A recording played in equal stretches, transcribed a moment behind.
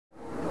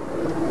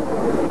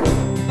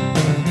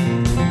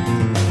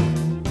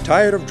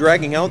Tired of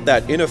dragging out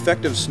that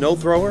ineffective snow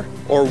thrower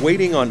or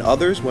waiting on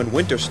others when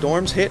winter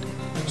storms hit?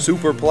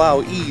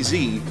 SuperPlow EZ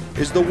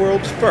is the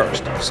world's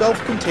first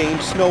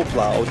self-contained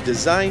snowplow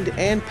designed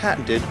and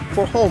patented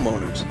for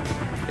homeowners.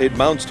 It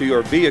mounts to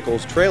your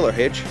vehicle's trailer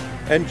hitch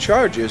and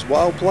charges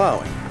while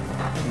plowing.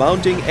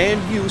 Mounting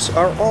and use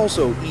are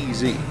also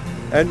easy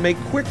and make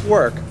quick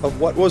work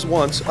of what was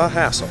once a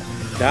hassle.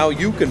 Now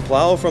you can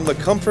plow from the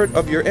comfort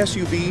of your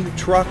SUV,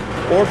 truck,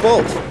 or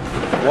both.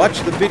 Watch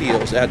the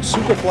videos at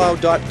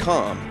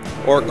superplow.com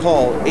or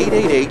call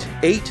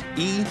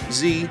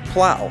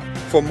 888-8EZ-PLOW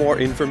for more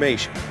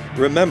information.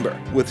 Remember,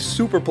 with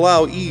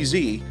SuperPlow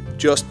EZ,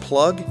 just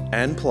plug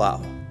and plow.